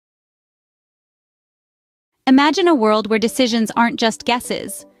Imagine a world where decisions aren't just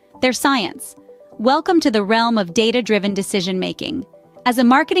guesses, they're science. Welcome to the realm of data-driven decision-making. As a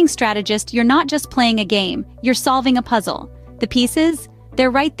marketing strategist, you're not just playing a game, you're solving a puzzle. The pieces? They're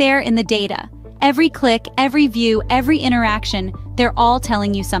right there in the data. Every click, every view, every interaction, they're all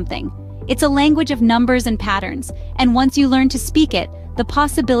telling you something. It's a language of numbers and patterns, and once you learn to speak it, the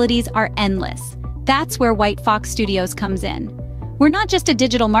possibilities are endless. That's where White Fox Studios comes in. We're not just a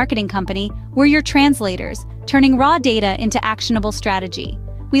digital marketing company, we're your translators, turning raw data into actionable strategy.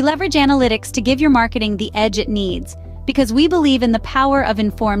 We leverage analytics to give your marketing the edge it needs, because we believe in the power of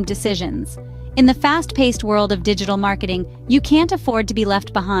informed decisions. In the fast-paced world of digital marketing, you can't afford to be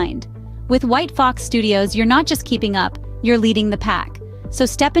left behind. With White Fox Studios, you're not just keeping up, you're leading the pack. So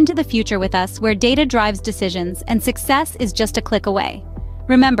step into the future with us, where data drives decisions and success is just a click away.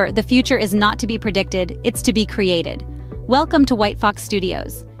 Remember, the future is not to be predicted, it's to be created. Welcome to White Fox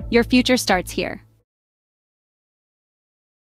Studios. Your future starts here.